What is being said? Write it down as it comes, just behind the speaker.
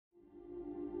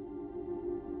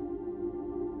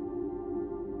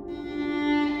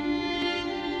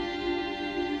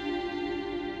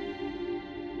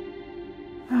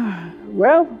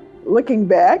Well, looking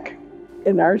back,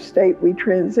 in our state we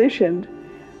transitioned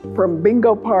from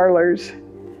bingo parlors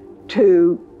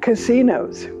to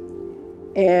casinos.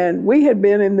 And we had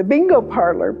been in the bingo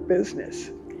parlor business.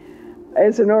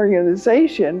 As an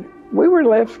organization, we were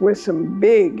left with some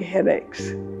big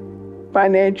headaches,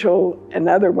 financial and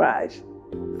otherwise.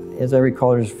 As I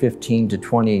recall, there's 15 to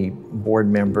 20 board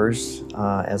members,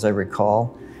 as I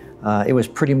recall. It was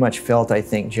pretty much felt, I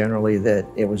think, generally that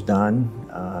it was done.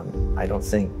 I don't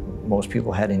think most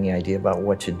people had any idea about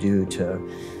what to do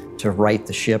to right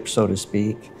the ship, so to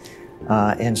speak.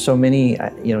 And so many,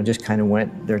 just kind of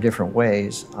went their different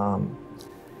ways.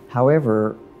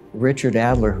 However, Richard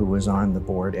Adler, who was on the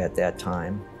board at that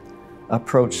time,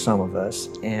 approached some of us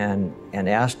and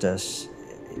asked us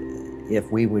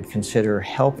if we would consider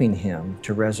helping him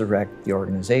to resurrect the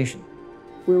organization.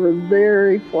 We were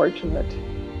very fortunate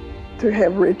to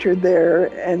have Richard there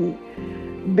and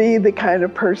be the kind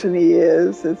of person he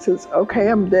is that says, okay,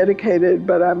 I'm dedicated,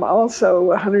 but I'm also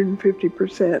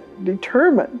 150%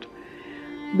 determined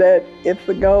that if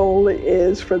the goal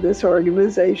is for this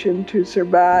organization to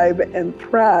survive and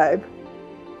thrive,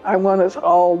 I want us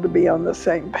all to be on the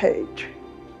same page.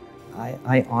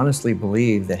 I honestly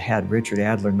believe that had Richard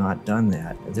Adler not done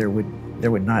that, there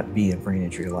would not be a Brain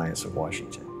Injury Alliance of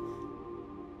Washington.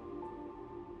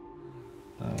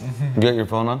 You got your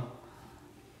phone on?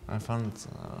 My phone's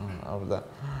over there.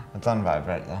 It's on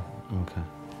vibrate though. Okay,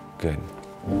 good.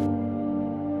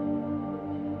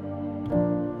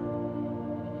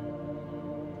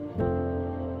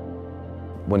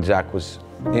 When Zach was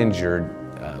injured,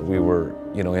 we were,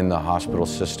 in the hospital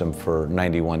system for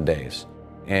 91 days.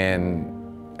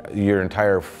 And your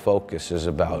entire focus is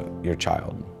about your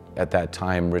child. At that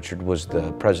time, Richard was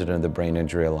the president of the Brain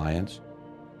Injury Alliance.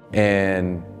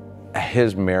 And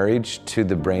his marriage to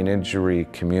the brain injury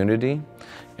community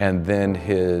and then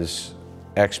his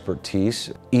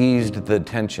expertise eased the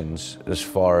tensions as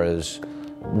far as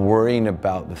worrying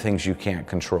about the things you can't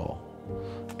control.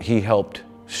 He helped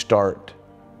start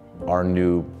our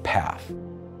new path.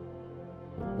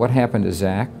 What happened to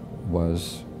Zach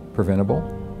was preventable.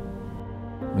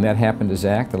 When that happened to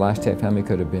Zach, the Lystat family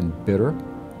could have been bitter.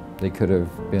 They could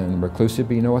have been reclusive,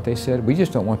 but you know what they said? We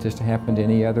just don't want this to happen to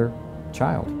any other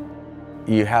child.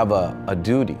 You have a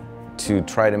duty to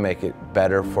try to make it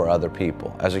better for other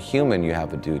people. As a human, you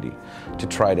have a duty to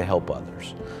try to help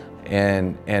others.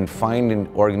 And finding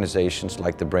organizations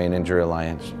like the Brain Injury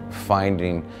Alliance,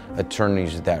 finding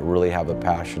attorneys that really have a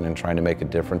passion in trying to make a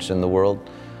difference in the world,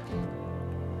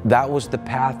 that was the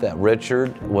path that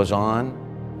Richard was on.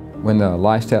 When the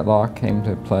Lystat law came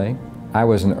to play, I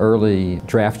was an early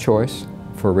draft choice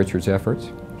for Richard's efforts.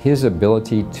 His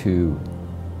ability to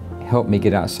help me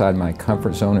get outside my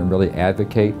comfort zone and really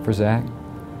advocate for Zach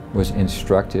was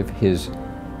instructive. His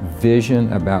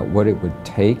vision about what it would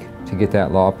take to get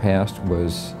that law passed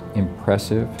was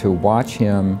impressive. To watch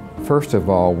him, first of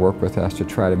all, work with us to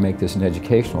try to make this an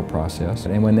educational process,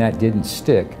 and when that didn't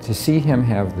stick, to see him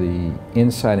have the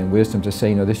insight and wisdom to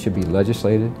say, this should be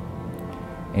legislated,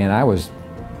 and I was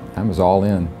all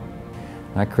in.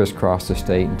 I crisscrossed the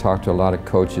state and talked to a lot of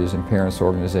coaches and parents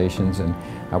organizations, and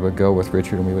I would go with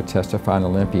Richard and we would testify in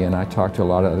Olympia, and I talked to a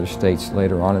lot of other states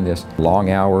later on in this. Long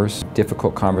hours,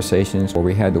 difficult conversations where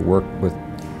we had to work with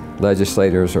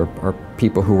legislators or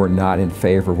people who were not in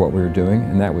favor of what we were doing,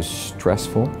 and that was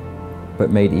stressful, but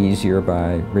made easier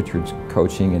by Richard's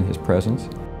coaching and his presence.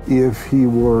 If he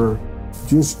were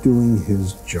just doing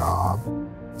his job,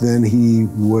 then he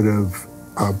would have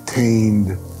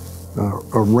obtained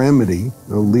a remedy,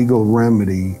 a legal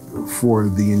remedy for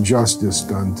the injustice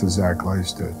done to Zach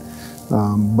Lystat.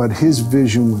 But his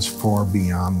vision was far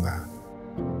beyond that.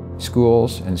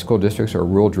 Schools and school districts are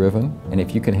rule-driven, and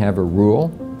if you can have a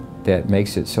rule that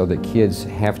makes it so that kids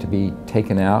have to be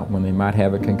taken out when they might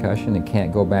have a concussion and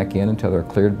can't go back in until they're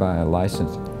cleared by a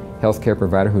licensed healthcare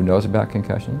provider who knows about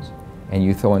concussions, and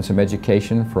you throw in some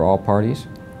education for all parties,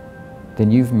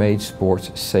 then you've made sports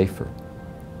safer.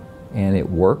 And it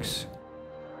works.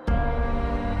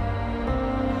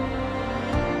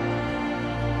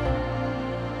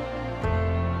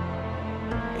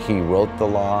 He wrote the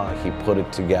law, he put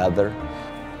it together.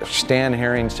 Stan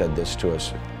Herring said this to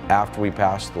us after we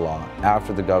passed the law,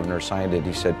 after the governor signed it.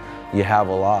 He said, you have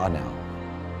a law now.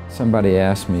 Somebody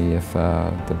asked me if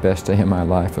the best day of my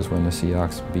life was when the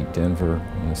Seahawks beat Denver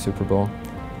in the Super Bowl.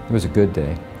 It was a good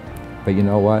day. But you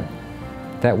know what?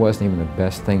 That wasn't even the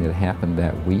best thing that happened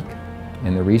that week.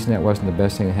 And the reason that wasn't the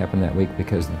best thing that happened that week,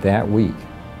 because that week,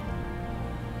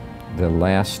 the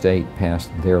last state passed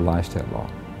their Lystat law.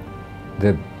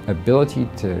 The ability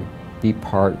to be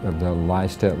part of the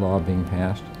Lystat law being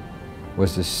passed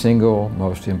was the single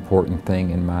most important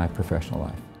thing in my professional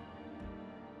life.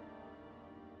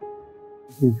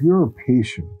 If you're a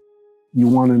patient, you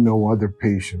want to know other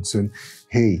patients and,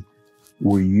 hey,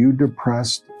 were you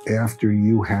depressed after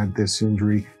you had this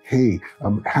injury? Hey,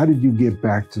 how did you get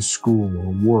back to school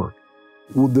or work?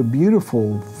 Well, the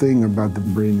beautiful thing about the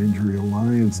Brain Injury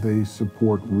Alliance, they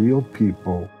support real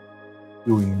people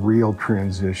doing real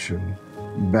transition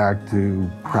back to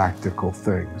practical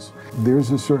things.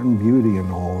 There's a certain beauty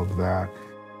in all of that.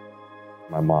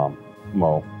 My mom,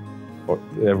 Mo,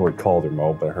 everyone called her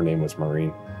Mo, but her name was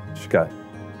Maureen. She got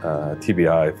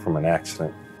TBI from an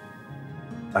accident.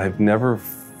 I've never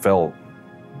felt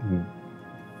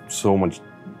so much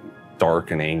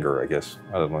dark and anger, I guess.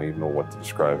 I don't even know what to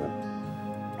describe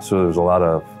it. So there's a lot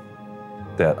of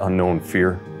that unknown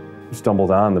fear. We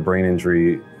stumbled on the brain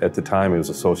injury. At the time, it was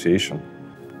association.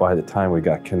 By the time we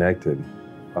got connected,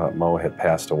 Mo had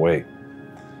passed away.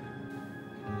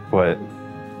 But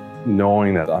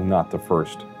knowing that I'm not the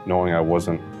first, knowing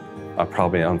I'm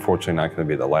probably unfortunately not going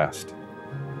to be the last,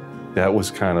 that was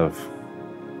kind of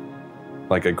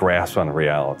like a grasp on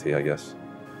reality, I guess.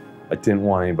 I didn't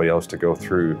want anybody else to go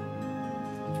through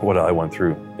what I went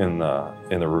through in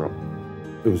the room.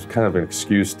 It was kind of an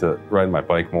excuse to ride my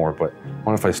bike more, but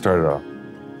what if I started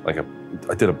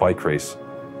I did a bike race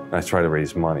and I tried to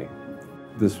raise money.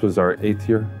 This was our 8th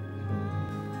year,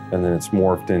 and then it's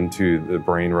morphed into the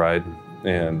brain ride,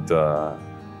 and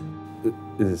it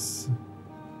is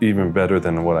even better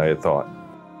than what I had thought.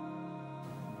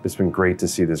 It's been great to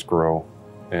see this grow,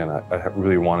 and I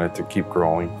really want it to keep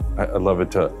growing. I'd love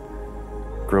it to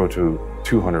grow to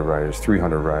 200 riders,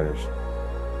 300 riders.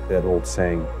 That old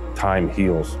saying, time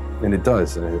heals, and it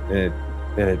does, and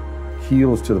it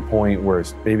heals to the point where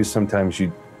maybe sometimes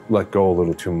you let go a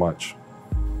little too much.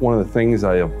 One of the things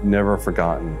I have never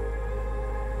forgotten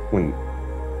when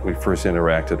we first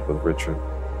interacted with Richard,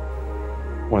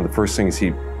 one of the first things he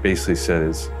basically said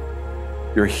is,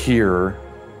 you're here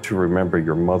to remember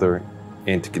your mother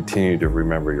and to continue to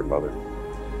remember your mother.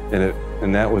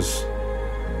 And that was,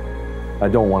 I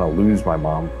don't want to lose my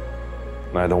mom,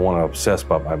 and I don't want to obsess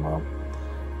about my mom.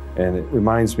 And it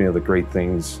reminds me of the great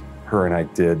things her and I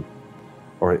did,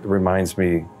 or it reminds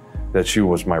me that she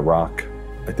was my rock.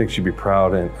 I think she'd be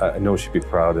proud, and I know she'd be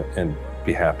proud and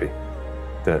be happy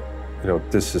that,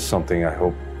 this is something I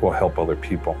hope will help other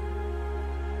people.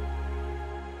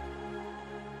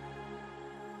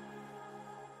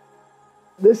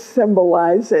 This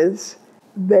symbolizes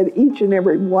that each and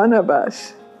every one of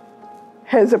us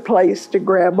has a place to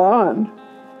grab on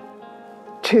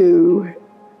to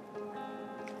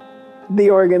the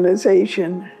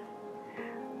organization,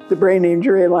 the Brain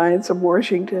Injury Alliance of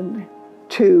Washington,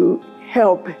 to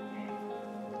help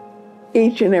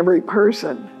each and every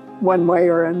person one way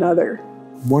or another.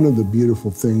 One of the beautiful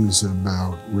things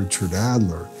about Richard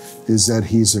Adler is that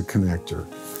he's a connector,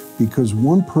 because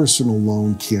one person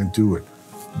alone can't do it,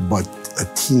 but a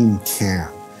team can.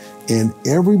 And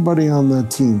everybody on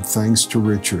that team, thanks to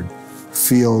Richard,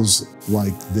 feels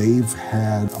like they've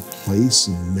had a place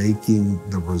in making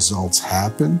the results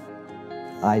happen.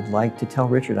 I'd like to tell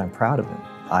Richard I'm proud of him.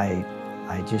 I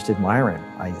just admire him.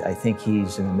 I think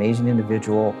he's an amazing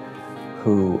individual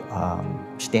who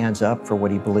stands up for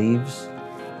what he believes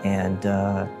and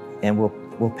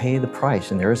will pay the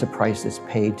price. And there is a price that's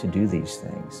paid to do these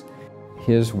things.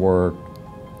 His work,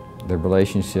 the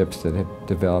relationships that have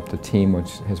developed, the team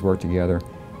which has worked together,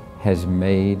 has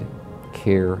made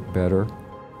care better.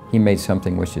 He made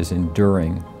something which is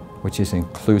enduring, which is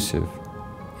inclusive,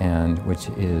 and which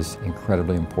is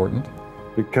incredibly important.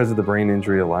 Because of the Brain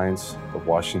Injury Alliance of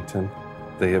Washington,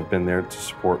 they have been there to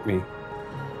support me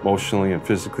emotionally and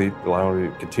physically, allowing me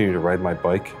to continue to ride my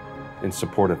bike in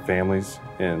support of families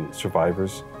and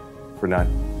survivors for not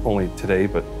only today,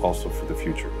 but also for the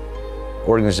future.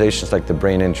 Organizations like the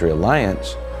Brain Injury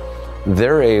Alliance,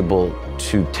 they're able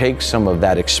to take some of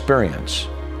that experience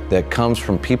that comes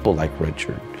from people like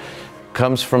Richard,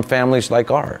 comes from families like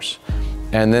ours,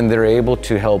 and then they're able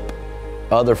to help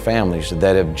other families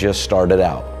that have just started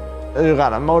out. You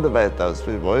gotta motivate those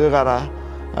people. You gotta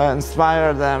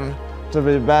inspire them to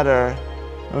be better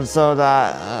so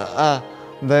that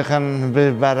they can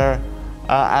be better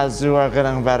as you are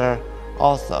getting better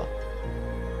also.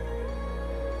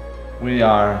 We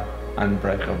are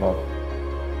unbreakable.